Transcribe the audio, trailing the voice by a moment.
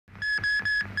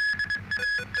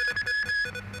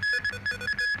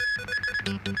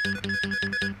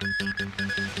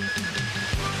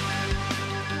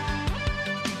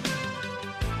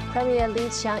Premier Li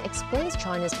Qiang explains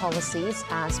China's policies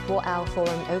as Boao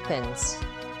Forum opens.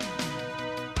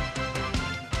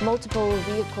 Multiple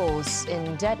vehicles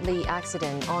in deadly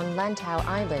accident on Lantau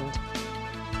Island.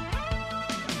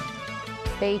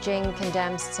 Beijing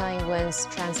condemns Tsai Ing-wen's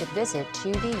transit visit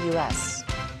to the U.S.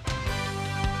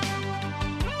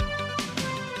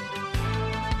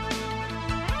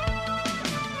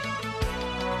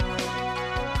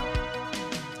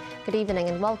 Good evening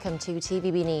and welcome to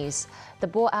TVB News. The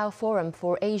Boao Forum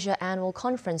for Asia Annual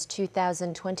Conference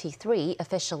 2023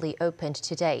 officially opened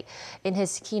today. In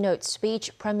his keynote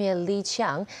speech, Premier Li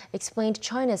Qiang explained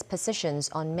China's positions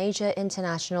on major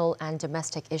international and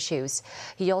domestic issues.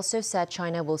 He also said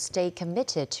China will stay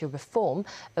committed to reform,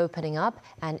 opening up,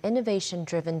 and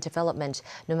innovation-driven development,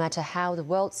 no matter how the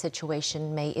world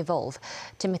situation may evolve.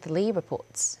 Timothy Lee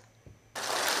reports.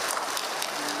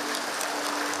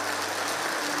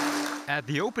 At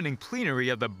the opening plenary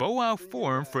of the Boao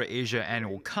Forum for Asia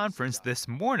Annual Conference this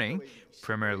morning,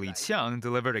 Premier Li Qiang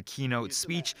delivered a keynote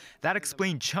speech that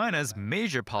explained China's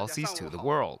major policies to the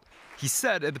world. He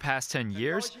said in the past 10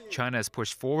 years, China has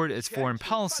pushed forward its foreign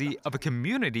policy of a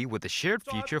community with a shared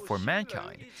future for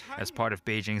mankind as part of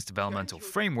Beijing's developmental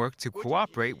framework to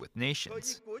cooperate with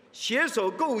nations.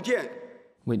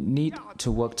 We need to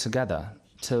work together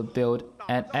to build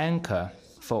an anchor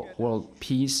for world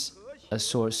peace, a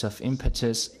source of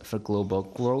impetus for global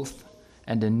growth,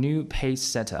 and a new pace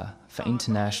setter for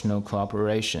international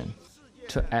cooperation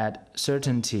to add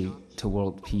certainty to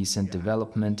world peace and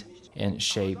development and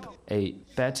shape a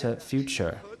better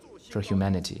future for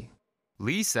humanity.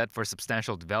 Li said for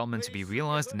substantial development to be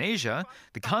realized in Asia,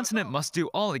 the continent must do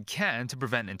all it can to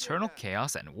prevent internal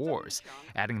chaos and wars,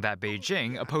 adding that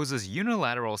Beijing opposes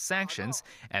unilateral sanctions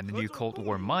and the new Cold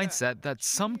War mindset that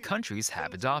some countries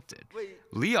have adopted.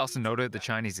 Li also noted the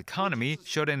Chinese economy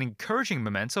showed an encouraging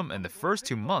momentum in the first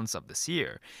 2 months of this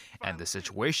year, and the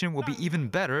situation will be even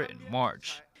better in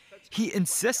March. He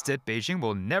insisted Beijing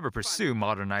will never pursue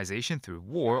modernization through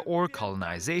war or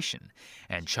colonization,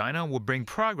 and China will bring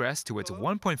progress to its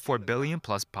 1.4 billion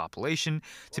plus population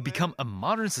to become a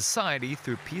modern society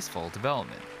through peaceful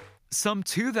development. Some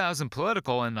 2,000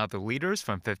 political and other leaders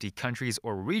from 50 countries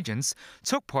or regions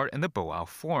took part in the Boao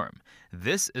Forum.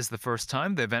 This is the first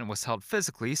time the event was held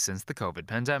physically since the COVID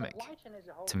pandemic.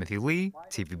 Timothy Lee,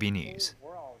 TVB News.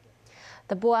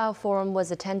 The Boao Forum was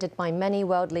attended by many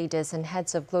world leaders and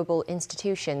heads of global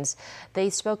institutions. They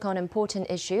spoke on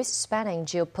important issues spanning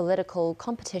geopolitical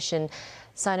competition,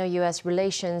 Sino-US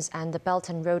relations, and the Belt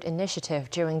and Road Initiative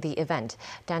during the event.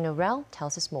 Daniel Rell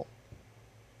tells us more.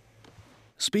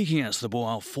 Speaking at the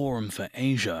Boao Forum for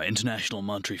Asia, International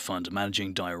Monetary Fund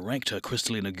Managing Director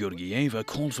Kristalina Georgieva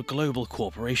called for global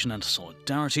cooperation and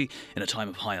solidarity in a time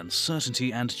of high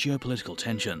uncertainty and geopolitical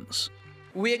tensions.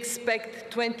 We expect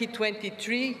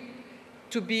 2023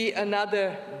 to be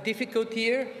another difficult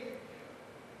year,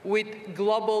 with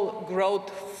global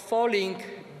growth falling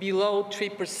below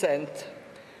 3%,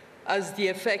 as the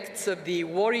effects of the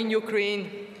war in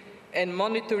Ukraine and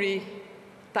monetary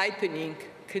tightening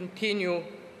continue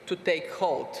to take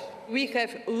hold. We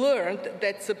have learned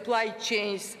that supply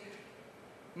chains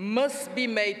must be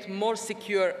made more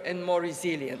secure and more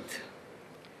resilient.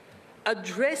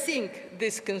 Addressing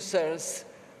these concerns,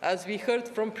 as we heard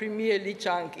from Premier Li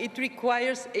Qiang, it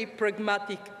requires a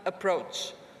pragmatic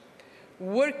approach,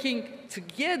 working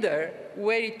together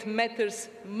where it matters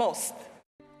most.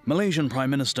 Malaysian Prime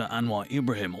Minister Anwar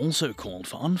Ibrahim also called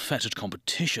for unfettered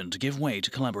competition to give way to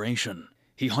collaboration.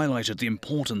 He highlighted the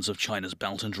importance of China's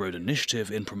Belt and Road Initiative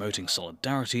in promoting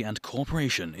solidarity and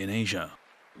cooperation in Asia.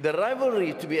 The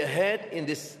rivalry to be ahead in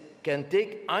this can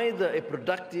take either a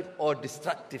productive or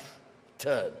destructive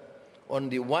turn. On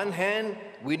the one hand,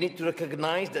 we need to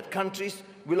recognize that countries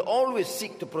will always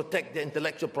seek to protect their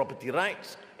intellectual property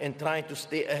rights and try to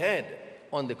stay ahead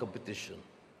on the competition.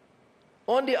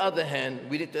 On the other hand,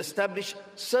 we need to establish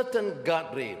certain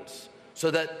guardrails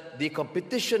so that the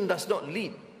competition does not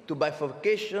lead to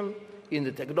bifurcation in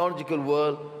the technological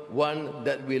world, one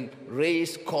that will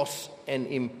raise costs and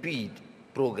impede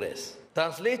progress.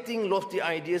 Translating lofty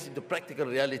ideas into practical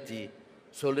reality,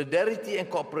 solidarity and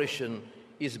cooperation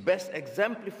is best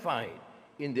exemplified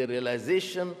in the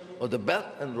realization of the Belt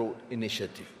and Road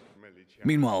Initiative.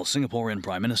 Meanwhile, Singaporean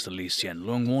Prime Minister Lee Hsien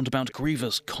Loong warned about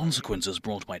grievous consequences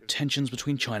brought by tensions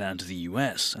between China and the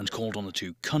US and called on the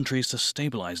two countries to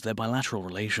stabilize their bilateral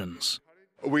relations.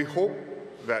 We hope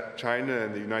that China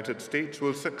and the United States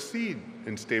will succeed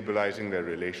in stabilizing their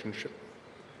relationship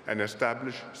and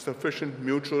establish sufficient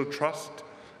mutual trust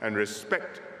and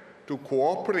respect to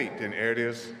cooperate in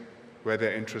areas where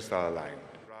their interests are aligned.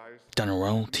 Daniel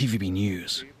Rowell, TVB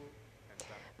News.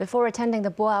 Before attending the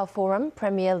Boao Forum,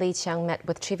 Premier Li Qiang met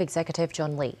with Chief Executive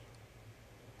John Lee.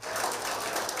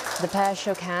 The pair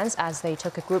shook hands as they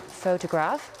took a group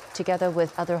photograph, together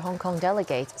with other Hong Kong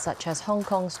delegates such as Hong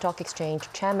Kong Stock Exchange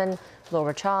Chairman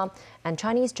Laura Cha and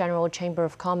Chinese General Chamber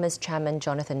of Commerce Chairman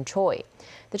Jonathan Choi.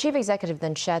 The Chief Executive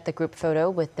then shared the group photo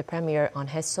with the Premier on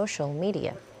his social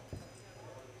media.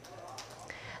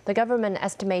 The government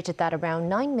estimated that around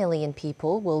 9 million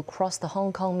people will cross the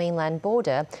Hong Kong mainland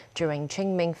border during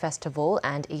Qingming Festival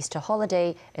and Easter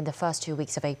holiday in the first 2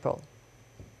 weeks of April.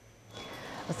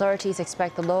 Authorities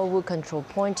expect the Lo Wu control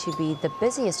point to be the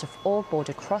busiest of all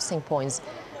border crossing points,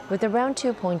 with around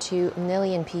 2.2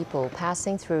 million people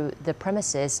passing through the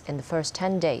premises in the first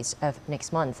 10 days of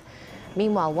next month.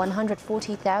 Meanwhile,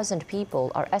 140,000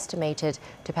 people are estimated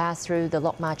to pass through the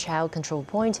Lok Ma Chau control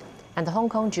point and the Hong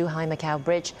Kong-Zhuhai-Macau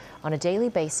Bridge on a daily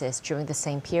basis during the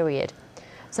same period.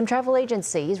 Some travel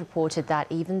agencies reported that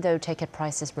even though ticket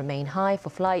prices remain high for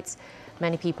flights,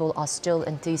 many people are still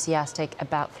enthusiastic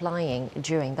about flying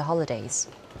during the holidays.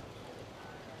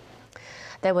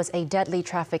 There was a deadly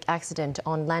traffic accident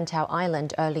on Lantau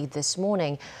Island early this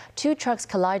morning. 2 trucks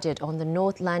collided on the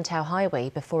North Lantau Highway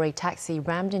before a taxi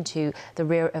rammed into the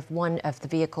rear of one of the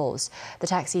vehicles. The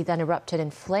taxi then erupted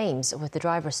in flames, with the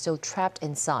driver still trapped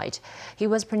inside. He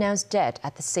was pronounced dead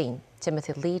at the scene.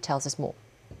 Timothy Lee tells us more.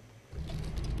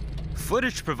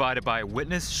 Footage provided by a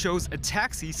witness shows a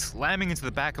taxi slamming into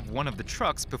the back of one of the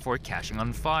trucks before catching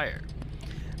on fire.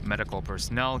 Medical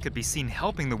personnel could be seen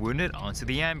helping the wounded onto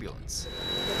the ambulance.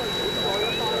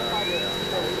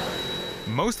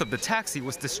 Most of the taxi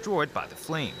was destroyed by the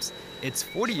flames. Its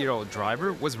 40-year-old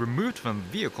driver was removed from the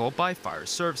vehicle by fire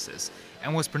services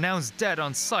and was pronounced dead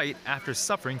on site after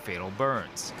suffering fatal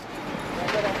burns.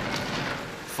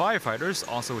 Firefighters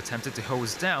also attempted to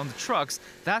hose down the trucks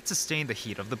that sustained the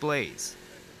heat of the blaze.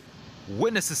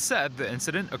 Witnesses said the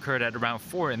incident occurred at around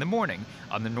 4 in the morning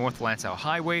on the North Lantau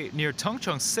Highway near Tung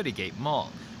Chung Citygate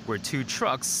Mall, where 2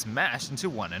 trucks smashed into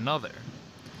one another.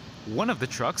 One of the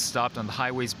trucks stopped on the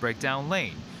highway's breakdown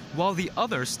lane, while the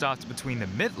other stopped between the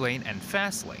mid lane and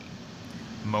fast lane.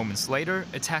 Moments later,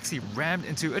 a taxi rammed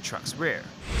into a truck's rear.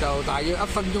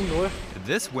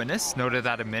 This witness noted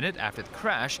that a minute after the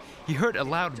crash, he heard a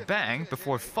loud bang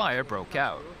before fire broke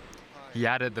out. He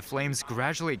added the flames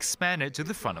gradually expanded to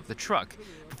the front of the truck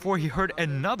before he heard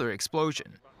another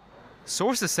explosion.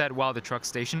 Sources said while the truck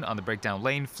stationed on the breakdown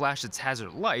lane flashed its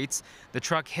hazard lights, the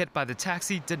truck hit by the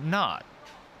taxi did not.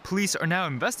 Police are now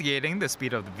investigating the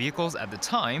speed of the vehicles at the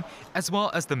time, as well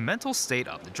as the mental state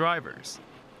of the drivers.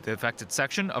 The affected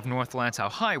section of North Lantau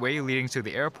Highway leading to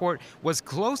the airport was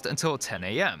closed until 10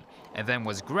 a.m. and then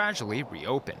was gradually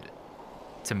reopened.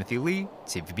 Timothy Lee,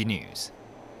 TVB News.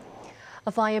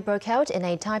 A fire broke out in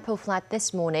a typo flat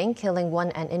this morning, killing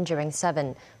 1 and injuring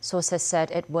 7. Sources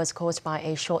said it was caused by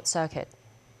a short circuit.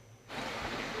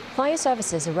 Fire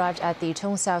services arrived at the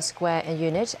Tung Sao Square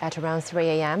unit at around 3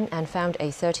 a.m. and found a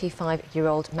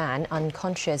 35-year-old man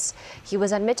unconscious. He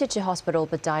was admitted to hospital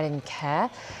but died in care.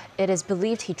 It is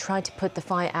believed he tried to put the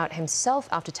fire out himself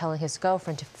after telling his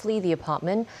girlfriend to flee the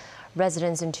apartment.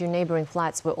 Residents in 2 neighboring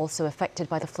flats were also affected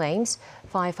by the flames.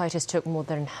 Firefighters took more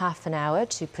than half an hour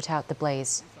to put out the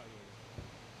blaze.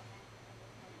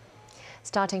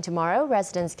 Starting tomorrow,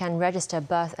 residents can register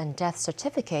birth and death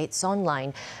certificates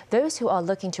online. Those who are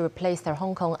looking to replace their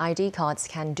Hong Kong ID cards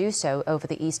can do so over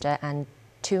the Easter and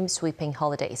tomb sweeping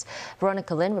holidays.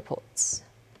 Veronica Lin reports.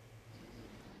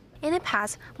 In the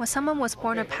past, when someone was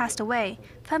born or passed away,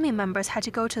 family members had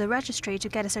to go to the registry to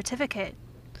get a certificate.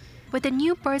 With the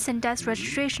new Births and Deaths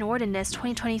Registration Ordinance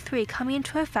 2023 coming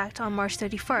into effect on March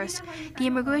 31st, the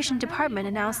Immigration Department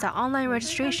announced that online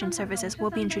registration services will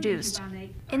be introduced.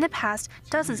 In the past,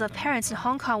 dozens of parents in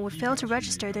Hong Kong would fail to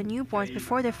register their newborns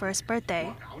before their first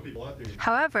birthday.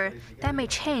 However, that may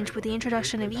change with the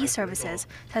introduction of e-services,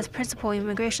 says Principal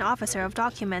Immigration Officer of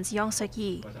Documents Yang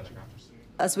Suk-yi.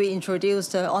 As we introduce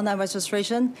the online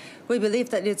registration, we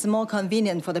believe that it's more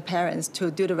convenient for the parents to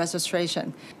do the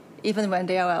registration. Even when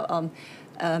they are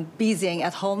busying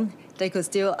at home, they could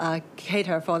still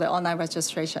cater for the online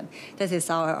registration. That is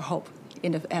our hope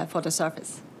for the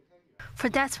service. For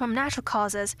deaths from natural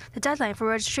causes, the deadline for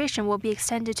registration will be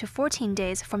extended to 14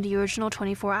 days from the original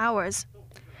 24 hours.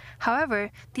 However,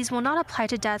 these will not apply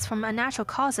to deaths from unnatural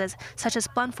causes such as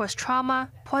blunt force trauma,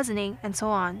 poisoning, and so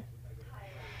on.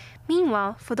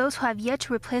 Meanwhile, for those who have yet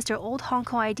to replace their old Hong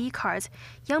Kong ID cards,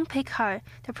 Yang Pei-Kar,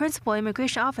 the principal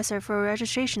immigration officer for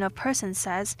registration of persons,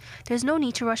 says there's no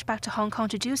need to rush back to Hong Kong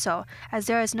to do so, as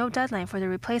there is no deadline for the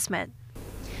replacement.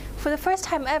 For the first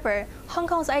time ever, Hong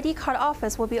Kong's ID card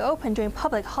office will be open during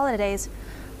public holidays.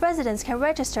 Residents can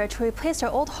register to replace their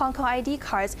old Hong Kong ID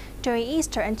cards during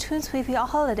Easter and Tun Sui Fi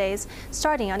holidays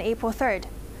starting on April 3rd.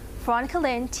 Veronica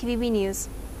Lin, TVB News.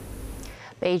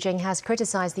 Beijing has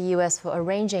criticized the U.S. for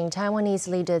arranging Taiwanese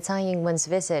leader Tsai Ing-wen's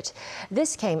visit.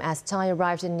 This came as Tsai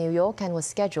arrived in New York and was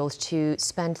scheduled to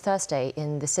spend Thursday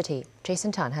in the city.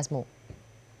 Jason Tan has more.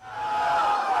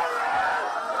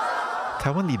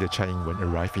 Taiwan leader Tsai Ing-wen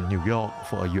arrived in New York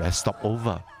for a U.S.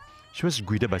 stopover. She was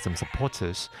greeted by some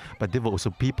supporters, but there were also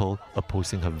people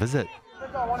opposing her visit.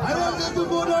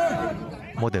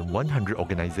 More than 100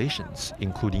 organizations,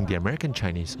 including the American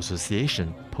Chinese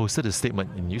Association, posted a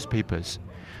statement in newspapers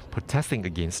protesting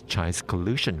against Chai's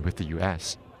collusion with the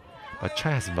US. But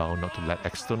Chai has vowed not to let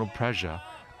external pressure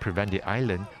prevent the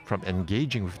island from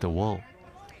engaging with the world.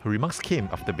 Her remarks came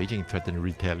after Beijing threatened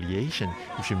retaliation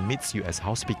if she meets US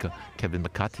House Speaker Kevin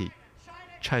McCarthy.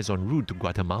 Chai is en route to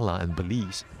Guatemala and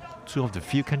Belize, two of the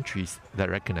few countries that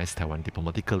recognize Taiwan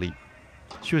diplomatically.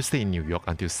 She will stay in New York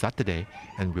until Saturday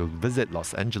and will visit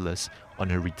Los Angeles on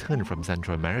her return from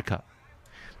Central America.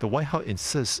 The White House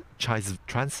insists Chai's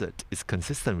transit is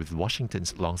consistent with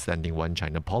Washington's long-standing One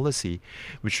China policy,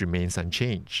 which remains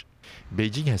unchanged.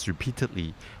 Beijing has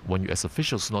repeatedly warned US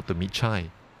officials not to meet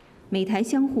Chai.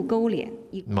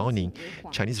 Mao Ning,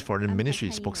 Chinese Foreign Ministry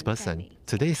spokesperson,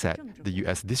 today said the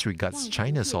US disregards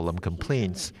China's solemn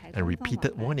complaints and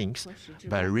repeated warnings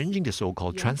by arranging the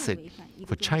so-called transit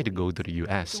for Chai to go to the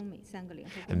US.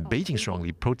 And Beijing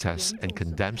strongly protests and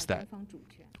condemns that.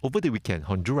 Over the weekend,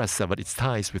 Honduras severed its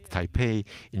ties with Taipei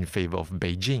in favor of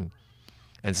Beijing.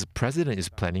 And the president is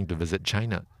planning to visit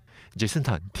China. Jason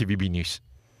Tan, TVB News.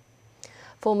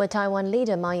 Former Taiwan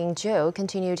leader Ma Ying-jeou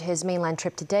continued his mainland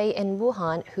trip today in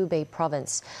Wuhan, Hubei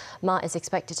province. Ma is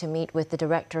expected to meet with the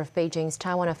director of Beijing's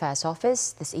Taiwan Affairs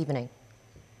Office this evening.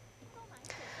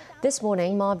 This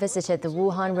morning, Ma visited the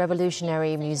Wuhan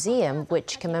Revolutionary Museum,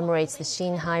 which commemorates the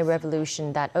Xinhai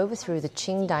Revolution that overthrew the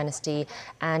Qing dynasty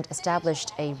and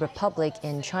established a republic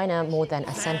in China more than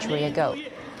a century ago.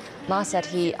 Ma said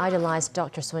he idolized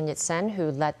Dr. Sun Yat-sen,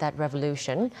 who led that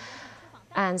revolution,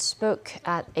 and spoke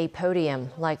at a podium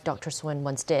like Dr. Sun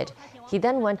once did. He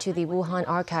then went to the Wuhan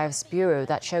Archives Bureau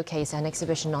that showcased an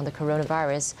exhibition on the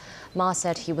coronavirus. Ma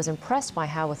said he was impressed by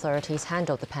how authorities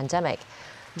handled the pandemic.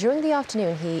 During the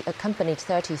afternoon, he accompanied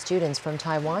 30 students from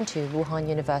Taiwan to Wuhan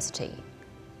University.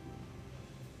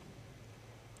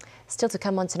 Still to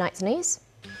come on tonight's news,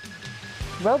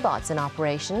 robots in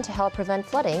operation to help prevent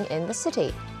flooding in the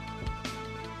city.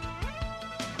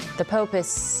 The Pope is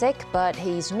sick, but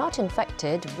he's not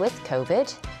infected with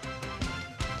COVID.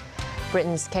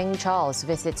 Britain's King Charles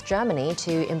visits Germany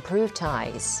to improve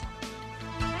ties.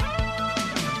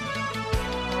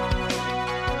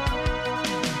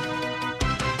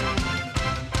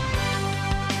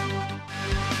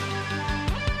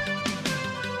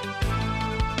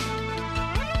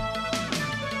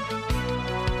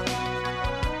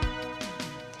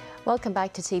 Welcome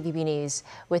back to TVB News.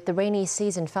 With the rainy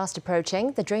season fast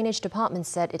approaching, the Drainage Department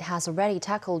said it has already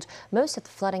tackled most of the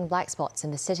flooding black spots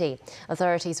in the city.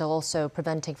 Authorities are also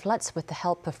preventing floods with the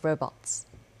help of robots.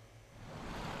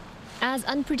 As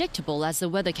unpredictable as the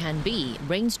weather can be,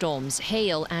 rainstorms,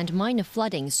 hail and minor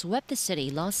flooding swept the city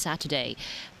last Saturday.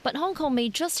 But Hong Kong may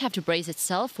just have to brace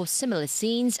itself for similar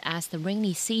scenes as the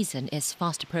rainy season is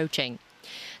fast approaching.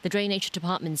 The Drainage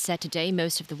Department said today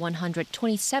most of the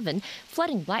 127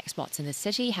 flooding black spots in the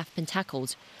city have been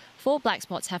tackled. 4 black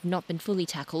spots have not been fully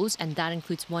tackled, and that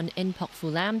includes one in Pok Fu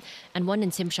Lam and one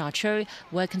in Tsim Sha Tsui,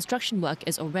 where construction work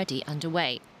is already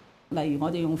underway.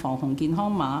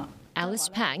 Alice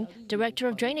Pang, Director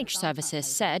of Drainage Services,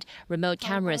 said remote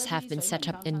cameras have been set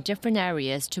up in different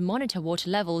areas to monitor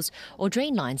water levels or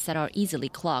drain lines that are easily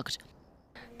clogged.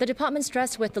 The department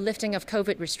stressed with the lifting of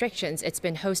COVID restrictions, it's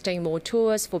been hosting more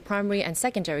tours for primary and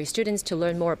secondary students to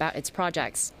learn more about its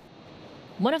projects.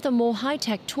 One of the more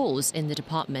high-tech tools in the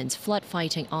department's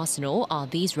flood-fighting arsenal are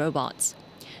these robots.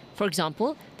 For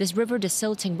example, this river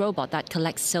desilting robot that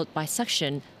collects silt by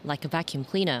suction, like a vacuum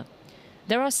cleaner.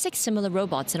 There are 6 similar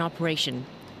robots in operation.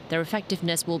 Their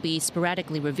effectiveness will be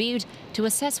sporadically reviewed to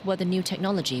assess whether new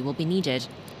technology will be needed.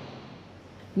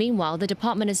 Meanwhile, the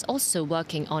department is also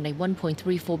working on a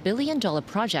 $1.34 billion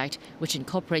project which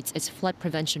incorporates its flood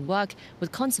prevention work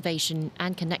with conservation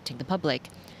and connecting the public.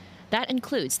 That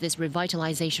includes this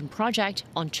revitalization project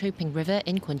on Choping River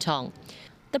in Kwun Tong.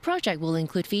 The project will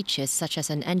include features such as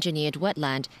an engineered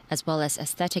wetland as well as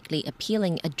aesthetically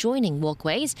appealing adjoining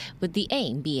walkways, with the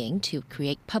aim being to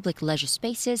create public leisure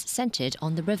spaces centered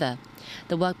on the river.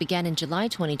 The work began in July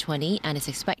 2020 and is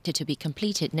expected to be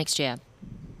completed next year.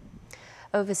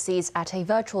 Overseas, at a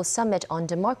virtual summit on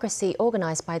democracy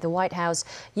organized by the White House,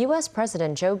 U.S.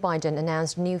 President Joe Biden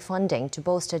announced new funding to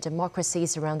bolster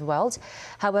democracies around the world.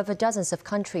 However, dozens of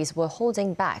countries were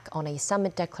holding back on a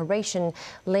summit declaration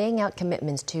laying out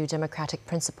commitments to democratic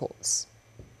principles.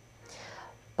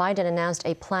 Biden announced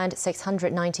a planned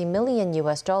 $690 million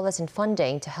in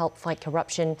funding to help fight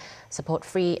corruption, support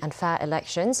free and fair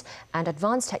elections, and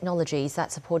advance technologies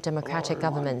that support democratic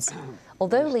governments.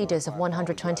 Although leaders of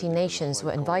 120 nations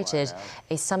were invited,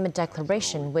 a summit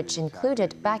declaration which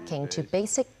included backing to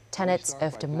basic tenets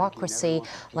of democracy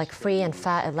like free and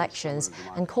fair elections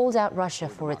and called out Russia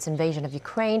for its invasion of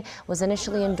Ukraine was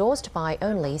initially endorsed by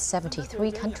only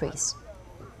 73 countries.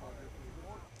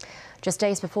 Just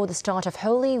days before the start of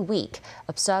Holy Week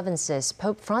observances,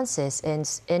 Pope Francis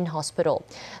is in hospital.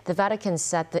 The Vatican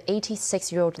said the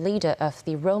 86-year-old leader of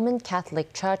the Roman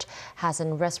Catholic Church has a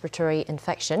respiratory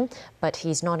infection, but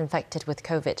he's not infected with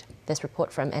COVID. This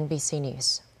report from NBC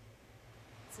News.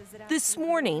 This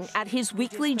morning, at his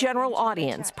weekly general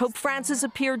audience, Pope Francis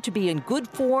appeared to be in good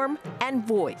form and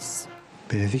voice.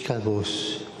 Benedicat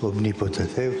vos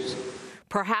omnipotens Deus.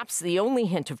 Perhaps the only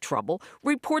hint of trouble,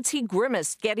 reports he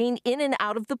grimaced getting in and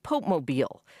out of the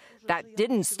Pope-mobile. That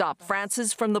didn't stop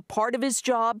Francis from the part of his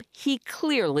job he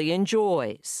clearly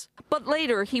enjoys. But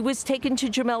later, he was taken to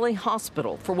Gemelli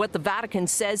Hospital for what the Vatican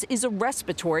says is a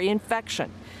respiratory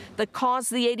infection that caused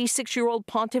the 86-year-old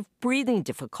pontiff breathing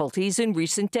difficulties in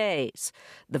recent days.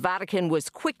 The Vatican was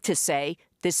quick to say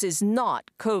this is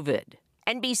not COVID.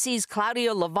 NBC's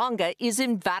Claudio Lavanga is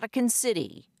in Vatican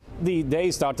City. The day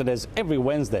started as every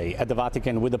Wednesday at the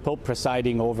Vatican with the Pope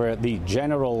presiding over the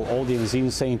general audience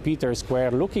in St. Peter's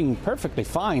Square, looking perfectly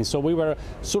fine. So we were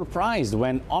surprised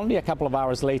when only a couple of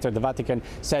hours later the Vatican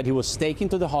said he was taken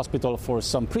to the hospital for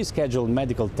some pre-scheduled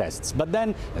medical tests. But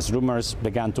then, as rumors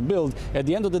began to build, at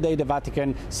the end of the day the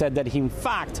Vatican said that in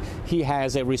fact he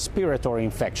has a respiratory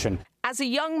infection. As a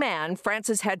young man,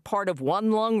 Francis had part of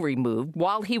one lung removed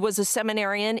while he was a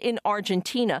seminarian in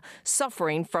Argentina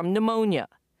suffering from pneumonia.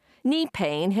 Knee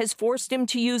pain has forced him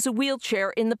to use a wheelchair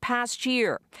in the past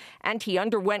year, and he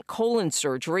underwent colon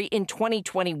surgery in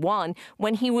 2021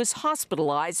 when he was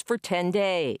hospitalized for 10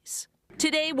 days.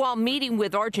 Today, while meeting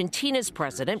with Argentina's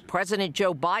president, President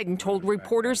Joe Biden told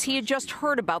reporters he had just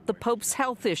heard about the Pope's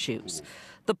health issues.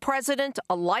 The president,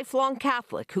 a lifelong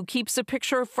Catholic who keeps a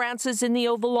picture of Francis in the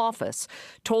Oval Office,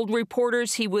 told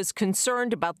reporters he was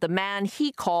concerned about the man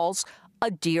he calls a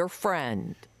dear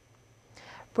friend.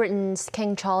 Britain's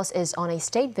King Charles is on a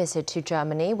state visit to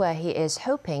Germany, where he is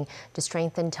hoping to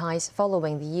strengthen ties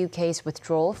following the UK's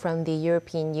withdrawal from the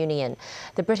European Union.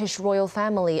 The British royal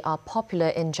family are popular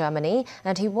in Germany,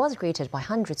 and he was greeted by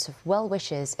hundreds of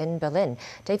well-wishers in Berlin.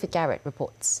 David Garrett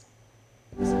reports.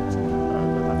 The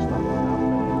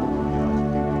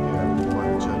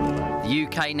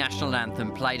UK national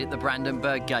anthem played at the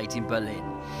Brandenburg Gate in Berlin.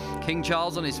 King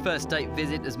Charles on his first state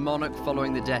visit as monarch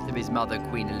following the death of his mother,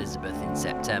 Queen Elizabeth, in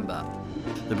September.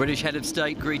 The British head of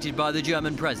state greeted by the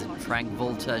German president,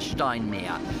 Frank-Walter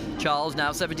Steinmeier. Charles,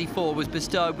 now 74, was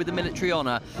bestowed with the military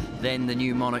honour. Then the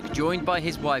new monarch, joined by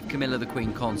his wife Camilla, the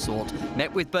Queen Consort,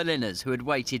 met with Berliners who had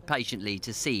waited patiently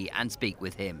to see and speak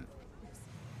with him.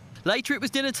 Later it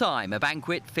was dinner time, a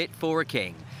banquet fit for a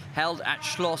king. Held at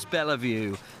Schloss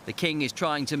Bellevue, the king is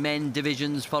trying to mend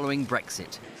divisions following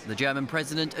Brexit. The German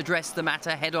president addressed the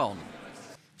matter head-on.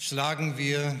 Schlagen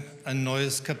wir ein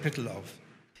neues Kapitel auf.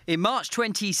 In March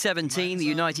 2017, the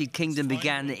United Kingdom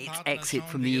began its exit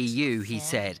from the EU, he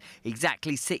said.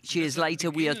 Exactly 6 years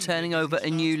later, we are turning over a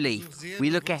new leaf. We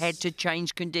look ahead to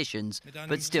change conditions,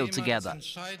 but still together.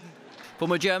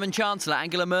 Former German Chancellor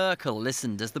Angela Merkel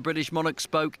listened as the British monarch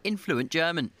spoke in fluent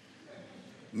German.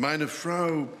 Meine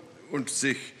Frau und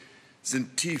sich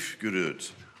sind tief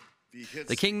gerührt.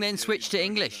 The king then switched to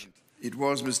English. It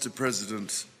was, Mr.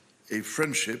 President, a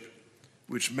friendship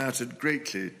which mattered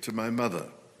greatly to my mother,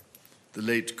 the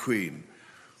late Queen,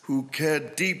 who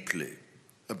cared deeply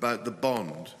about the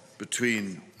bond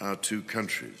between our two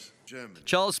countries.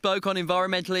 Charles spoke on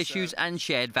environmental issues and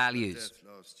shared values.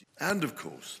 And, of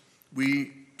course,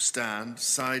 we stand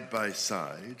side by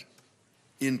side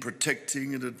in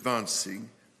protecting and advancing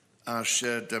our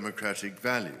shared democratic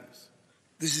values.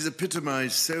 This is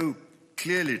epitomised so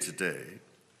clearly today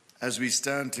as we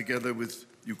stand together with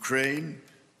Ukraine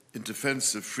in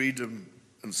defence of freedom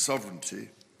and sovereignty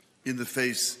in the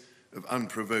face of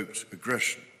unprovoked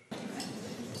aggression.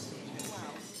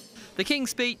 The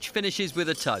King's speech finishes with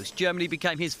a toast. Germany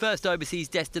became his first overseas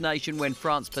destination when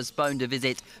France postponed a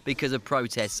visit because of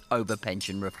protests over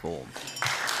pension reform.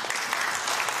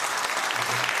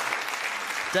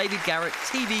 David Garrett,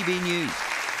 TVB News.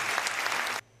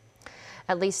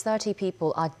 At least 30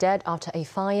 people are dead after a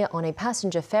fire on a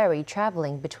passenger ferry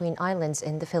traveling between islands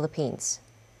in the Philippines.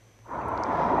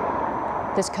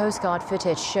 This Coast Guard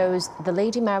footage shows the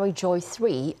Lady Mary Joy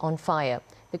 3 on fire.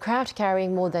 The craft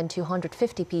carrying more than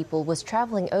 250 people was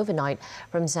traveling overnight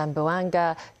from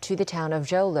Zamboanga to the town of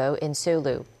Jolo in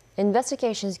Sulu.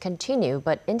 Investigations continue,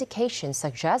 but indications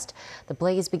suggest the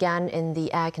blaze began in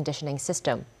the air conditioning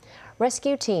system.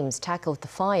 Rescue teams tackled the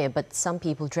fire, but some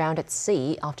people drowned at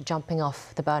sea after jumping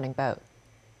off the burning boat.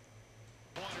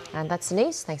 And that's the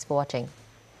news. Thanks for watching.